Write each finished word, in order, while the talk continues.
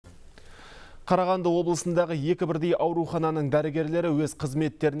Қарағанды облысындағы екі бірдей аурухананың дәрігерлері өз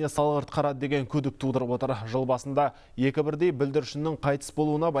қызметтеріне салғырт қарады деген күдік тудырып отыр. Жыл басында екі бірдей бүлдіршіннің қайтыс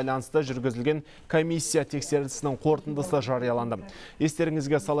болуына байланысты жүргізілген комиссия тексерісінің қорытындысы жарияланды.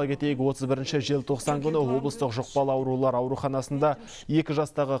 Естеріңізге сала кетейік, 31 желтоқсан күні облыстық жұқпалы аурулар ауруханасында 2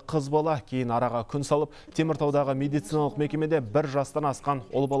 жастағы қыз бала кейін араға күн салып, Теміртаудағы медициналық мекемеде 1 жастан асқан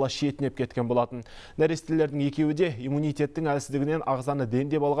ұл бала шетінеп кеткен болатын. Нәрестелердің екеуі де иммунитеттің әлсіздігінен ағзаны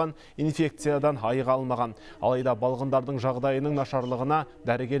дендеп алған, инфекциядан айыға алмаған. Алайда балғындардың жағдайының нашарлығына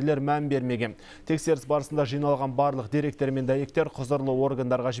дәрігерлер мән бермеген. Тексеріс барысында жиналған барлық деректер мен дәйектер құзырлы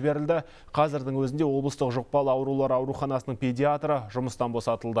органдарға жіберілді. Қазірдің өзінде облыстық жұқпалы аурулар ауруханасының педиатры жұмыстан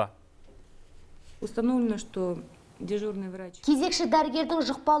босатылды. Установлено, что дежурный врач. Кезекші дәрігердің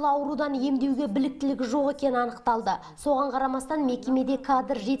жұқпалы аурудан емдеуге біліктілігі жоқ екені анықталды. Соған қарамастан мекемеде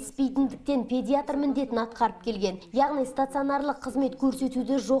кадр жетіспейтіндіктен педиатр міндетін атқарып келген. Яғни стационарлық қызмет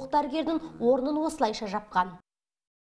көрсетуде жоқ дәрігердің орнын осылайша жапқан.